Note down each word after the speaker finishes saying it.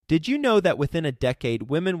Did you know that within a decade,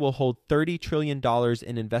 women will hold $30 trillion in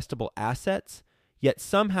investable assets? Yet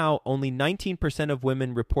somehow only 19% of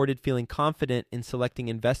women reported feeling confident in selecting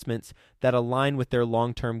investments that align with their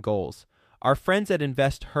long-term goals. Our friends at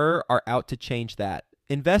InvestHer are out to change that.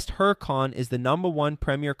 InvestHerCon is the #1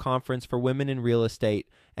 premier conference for women in real estate,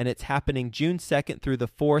 and it's happening June 2nd through the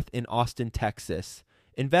 4th in Austin, Texas.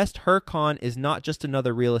 InvestHerCon is not just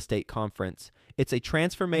another real estate conference. It's a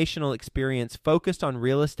transformational experience focused on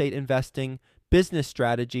real estate investing, business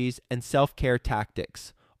strategies, and self-care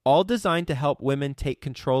tactics, all designed to help women take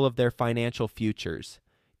control of their financial futures.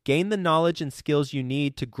 Gain the knowledge and skills you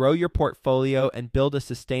need to grow your portfolio and build a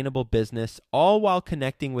sustainable business, all while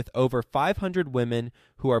connecting with over 500 women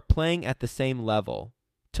who are playing at the same level.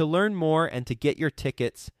 To learn more and to get your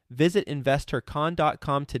tickets, visit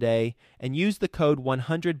InvestHerCon.com today and use the code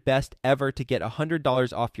 100BESTEVER to get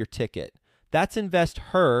 $100 off your ticket. That's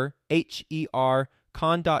InvestHer, H-E-R,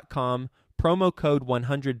 con.com, promo code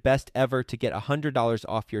 100BESTEVER to get $100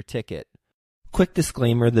 off your ticket. Quick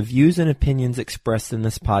disclaimer, the views and opinions expressed in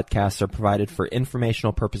this podcast are provided for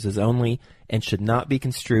informational purposes only and should not be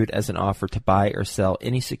construed as an offer to buy or sell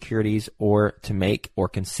any securities or to make or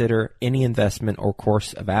consider any investment or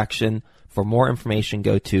course of action. For more information,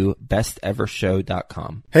 go to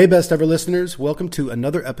bestevershow.com. Hey, Best Ever listeners. Welcome to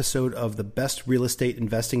another episode of the Best Real Estate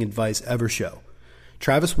Investing Advice Ever Show.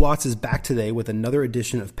 Travis Watts is back today with another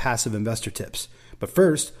edition of Passive Investor Tips. But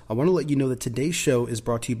first, I want to let you know that today's show is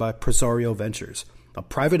brought to you by Presario Ventures, a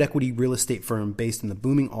private equity real estate firm based in the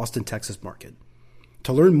booming Austin, Texas market.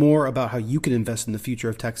 To learn more about how you can invest in the future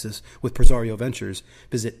of Texas with Presario Ventures,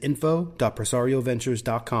 visit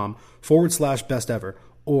info.presarioventures.com/bestever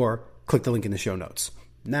or click the link in the show notes.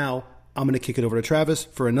 Now, I'm going to kick it over to Travis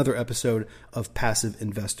for another episode of Passive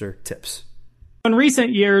Investor Tips. In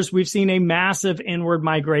recent years, we've seen a massive inward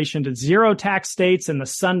migration to zero tax states and the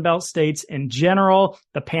Sun Belt states in general.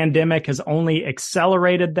 The pandemic has only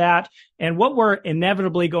accelerated that. And what we're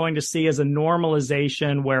inevitably going to see is a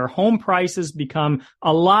normalization where home prices become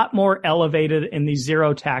a lot more elevated in these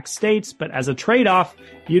zero tax states. But as a trade-off,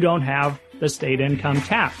 you don't have the state income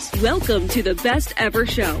tax. Welcome to the Best Ever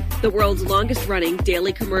Show, the world's longest running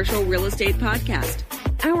daily commercial real estate podcast.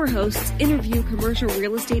 Our hosts interview commercial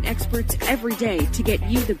real estate experts every day to get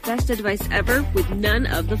you the best advice ever with none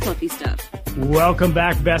of the fluffy stuff. Welcome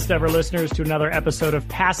back, Best Ever listeners, to another episode of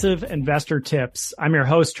Passive Investor Tips. I'm your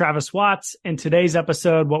host, Travis Watts. In today's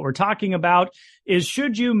episode, what we're talking about is,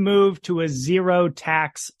 should you move to a zero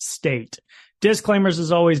tax state? Disclaimers,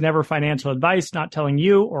 as always, never financial advice, not telling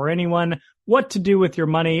you or anyone what to do with your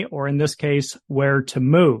money, or in this case, where to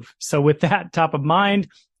move. So with that top of mind,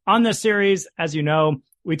 on this series, as you know,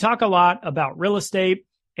 we talk a lot about real estate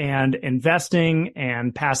and investing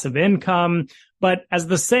and passive income. But as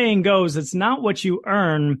the saying goes, it's not what you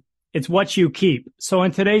earn, it's what you keep. So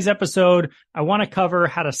in today's episode, I want to cover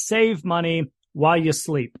how to save money while you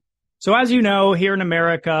sleep. So as you know, here in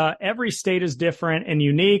America, every state is different and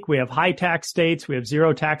unique. We have high tax states, we have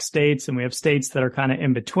zero tax states, and we have states that are kind of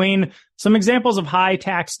in between. Some examples of high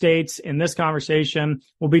tax states in this conversation,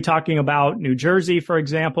 we'll be talking about New Jersey, for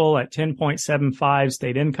example, at 10.75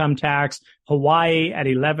 state income tax, Hawaii at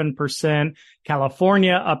 11%,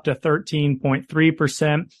 California up to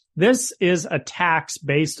 13.3%. This is a tax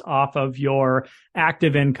based off of your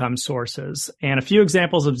active income sources. And a few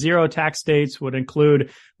examples of zero tax states would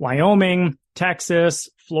include Wyoming, Texas,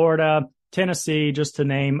 Florida, Tennessee, just to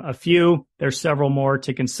name a few. There's several more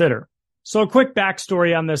to consider. So a quick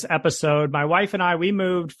backstory on this episode. My wife and I, we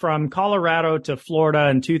moved from Colorado to Florida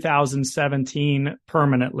in 2017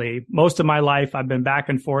 permanently. Most of my life, I've been back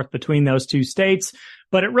and forth between those two states,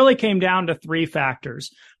 but it really came down to three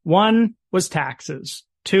factors. One was taxes.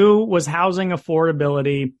 Two was housing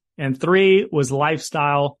affordability, and three was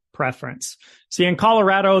lifestyle preference. See, in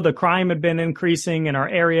Colorado, the crime had been increasing in our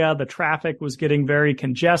area. The traffic was getting very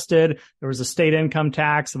congested. There was a state income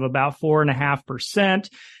tax of about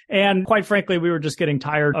 4.5%. And quite frankly, we were just getting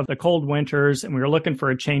tired of the cold winters and we were looking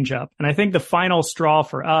for a change up. And I think the final straw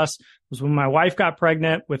for us was when my wife got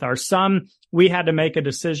pregnant with our son. We had to make a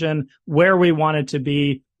decision where we wanted to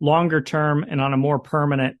be longer term and on a more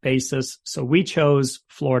permanent basis. So we chose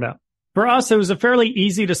Florida. For us, it was a fairly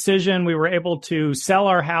easy decision. We were able to sell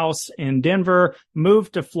our house in Denver,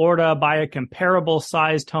 move to Florida, buy a comparable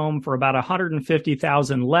sized home for about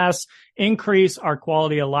 $150,000 less, increase our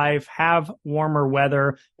quality of life, have warmer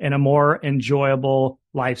weather, and a more enjoyable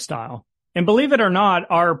lifestyle. And believe it or not,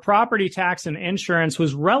 our property tax and insurance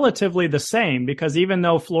was relatively the same, because even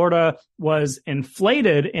though Florida was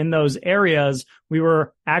inflated in those areas, we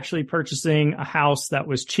were actually purchasing a house that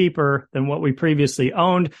was cheaper than what we previously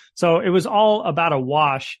owned. So it was all about a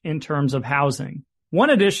wash in terms of housing. One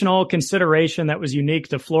additional consideration that was unique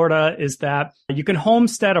to Florida is that you can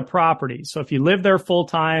homestead a property. So if you live there full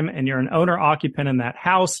time and you're an owner occupant in that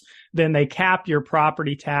house, then they cap your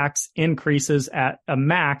property tax increases at a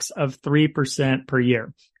max of 3% per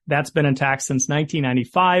year. That's been in tax since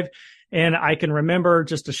 1995. And I can remember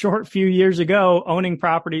just a short few years ago owning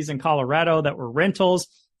properties in Colorado that were rentals.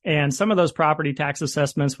 And some of those property tax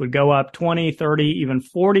assessments would go up 20, 30, even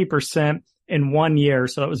 40% in 1 year.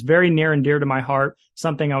 So it was very near and dear to my heart,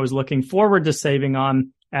 something I was looking forward to saving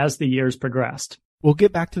on as the years progressed. We'll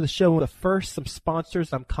get back to the show, but first, some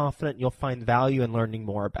sponsors I'm confident you'll find value in learning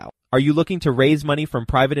more about. Are you looking to raise money from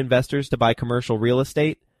private investors to buy commercial real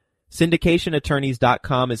estate?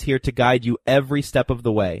 SyndicationAttorneys.com is here to guide you every step of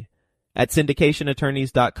the way. At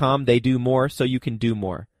SyndicationAttorneys.com, they do more so you can do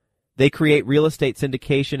more. They create real estate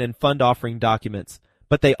syndication and fund offering documents,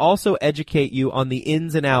 but they also educate you on the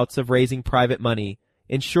ins and outs of raising private money,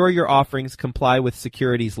 ensure your offerings comply with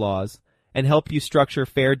securities laws, and help you structure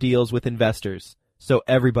fair deals with investors, so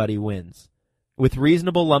everybody wins. With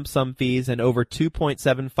reasonable lump sum fees and over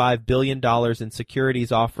 $2.75 billion in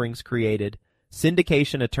securities offerings created,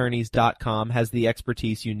 SyndicationAttorneys.com has the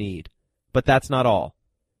expertise you need. But that's not all.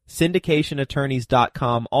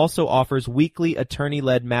 SyndicationAttorneys.com also offers weekly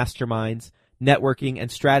attorney-led masterminds, networking,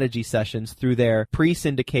 and strategy sessions through their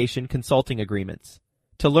pre-syndication consulting agreements.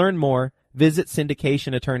 To learn more, visit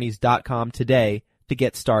SyndicationAttorneys.com today to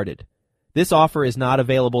get started. This offer is not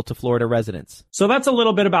available to Florida residents. So that's a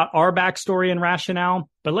little bit about our backstory and rationale,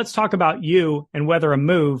 but let's talk about you and whether a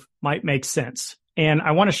move might make sense. And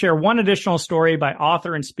I want to share one additional story by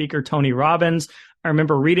author and speaker Tony Robbins. I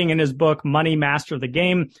remember reading in his book, Money Master the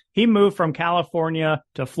Game. He moved from California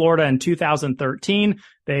to Florida in 2013.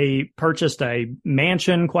 They purchased a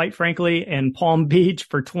mansion, quite frankly, in Palm Beach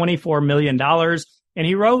for $24 million. And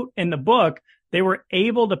he wrote in the book, they were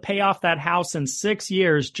able to pay off that house in 6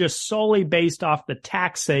 years just solely based off the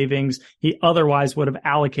tax savings he otherwise would have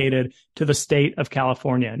allocated to the state of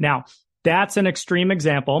California. Now, that's an extreme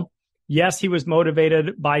example. Yes, he was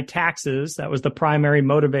motivated by taxes. That was the primary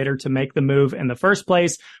motivator to make the move in the first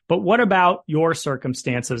place. But what about your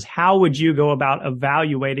circumstances? How would you go about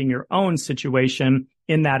evaluating your own situation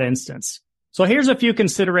in that instance? So here's a few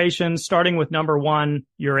considerations, starting with number one,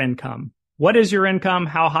 your income. What is your income?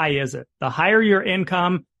 How high is it? The higher your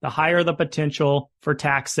income, the higher the potential for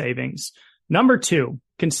tax savings. Number two,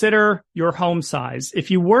 consider your home size.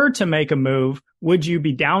 If you were to make a move, would you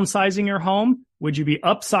be downsizing your home? Would you be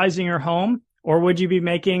upsizing your home? Or would you be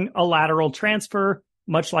making a lateral transfer,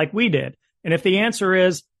 much like we did? And if the answer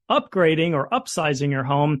is upgrading or upsizing your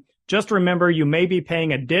home, just remember you may be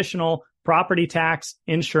paying additional property tax,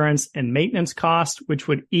 insurance, and maintenance costs, which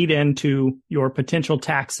would eat into your potential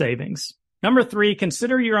tax savings. Number three,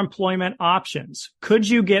 consider your employment options. Could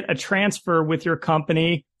you get a transfer with your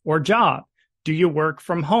company or job? Do you work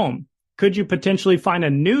from home? Could you potentially find a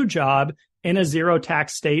new job in a zero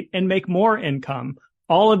tax state and make more income?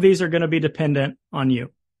 All of these are going to be dependent on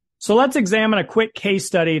you. So let's examine a quick case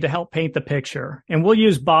study to help paint the picture. And we'll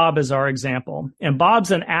use Bob as our example. And Bob's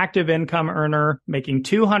an active income earner making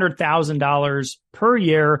 $200,000 per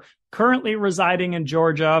year, currently residing in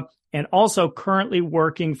Georgia, and also currently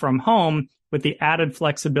working from home with the added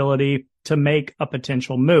flexibility to make a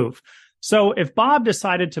potential move. So if Bob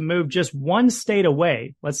decided to move just one state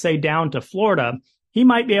away, let's say down to Florida, he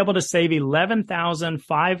might be able to save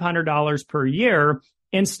 $11,500 per year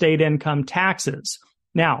in state income taxes.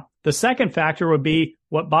 Now, the second factor would be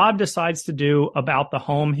what Bob decides to do about the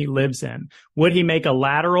home he lives in. Would he make a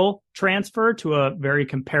lateral transfer to a very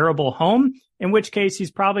comparable home? In which case,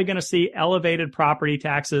 he's probably going to see elevated property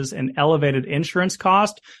taxes and elevated insurance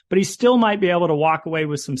cost, but he still might be able to walk away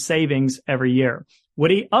with some savings every year.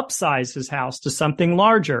 Would he upsize his house to something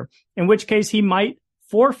larger? In which case, he might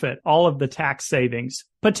forfeit all of the tax savings,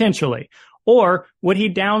 potentially. Or would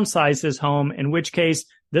he downsize his home, in which case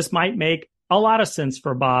this might make a lot of sense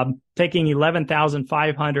for Bob, taking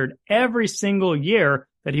 $11,500 every single year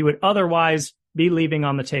that he would otherwise be leaving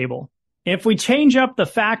on the table. If we change up the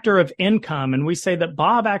factor of income and we say that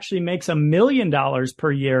Bob actually makes $1 million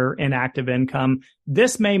per year in active income,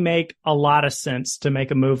 this may make a lot of sense to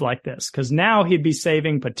make a move like this, because now he'd be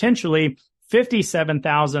saving potentially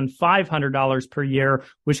 $57,500 per year,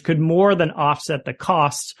 which could more than offset the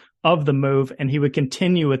costs of the move, and he would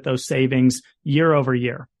continue with those savings year over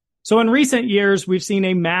year. So in recent years, we've seen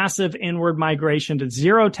a massive inward migration to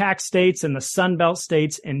zero tax states and the Sunbelt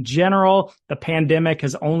states in general. The pandemic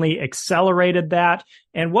has only accelerated that.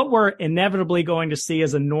 And what we're inevitably going to see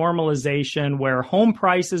is a normalization where home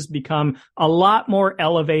prices become a lot more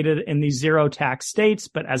elevated in these zero tax states.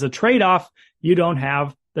 But as a trade-off, you don't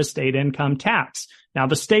have the state income tax. Now,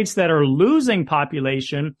 the states that are losing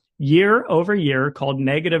population year over year, called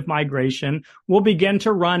negative migration, will begin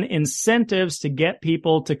to run incentives to get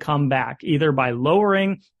people to come back, either by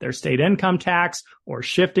lowering their state income tax or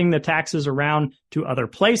shifting the taxes around to other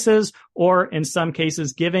places, or in some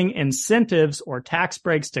cases, giving incentives or tax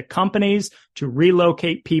breaks to companies to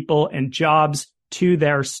relocate people and jobs to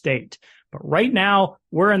their state. But right now,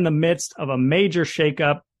 we're in the midst of a major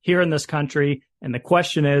shakeup here in this country. And the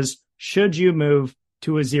question is, should you move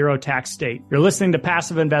to a zero tax state? You're listening to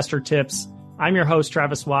Passive Investor Tips. I'm your host,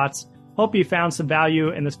 Travis Watts. Hope you found some value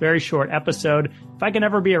in this very short episode. If I can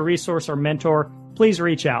ever be a resource or mentor, please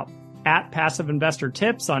reach out at Passive Investor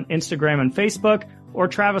Tips on Instagram and Facebook, or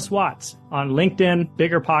Travis Watts on LinkedIn,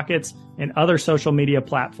 BiggerPockets, and other social media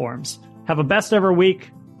platforms. Have a best ever week.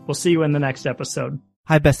 We'll see you in the next episode.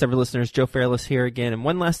 Hi, best ever listeners. Joe Fairless here again. And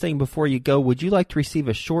one last thing before you go, would you like to receive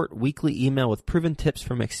a short weekly email with proven tips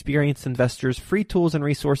from experienced investors, free tools and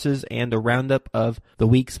resources, and a roundup of the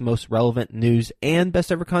week's most relevant news and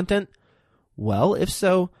best ever content? Well, if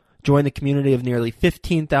so, join the community of nearly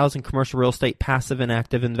 15,000 commercial real estate passive and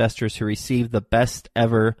active investors who receive the best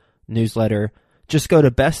ever newsletter. Just go to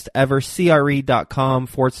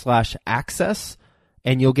bestevercre.com/access.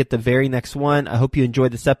 And you'll get the very next one. I hope you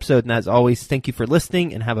enjoyed this episode. And as always, thank you for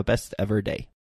listening and have a best ever day.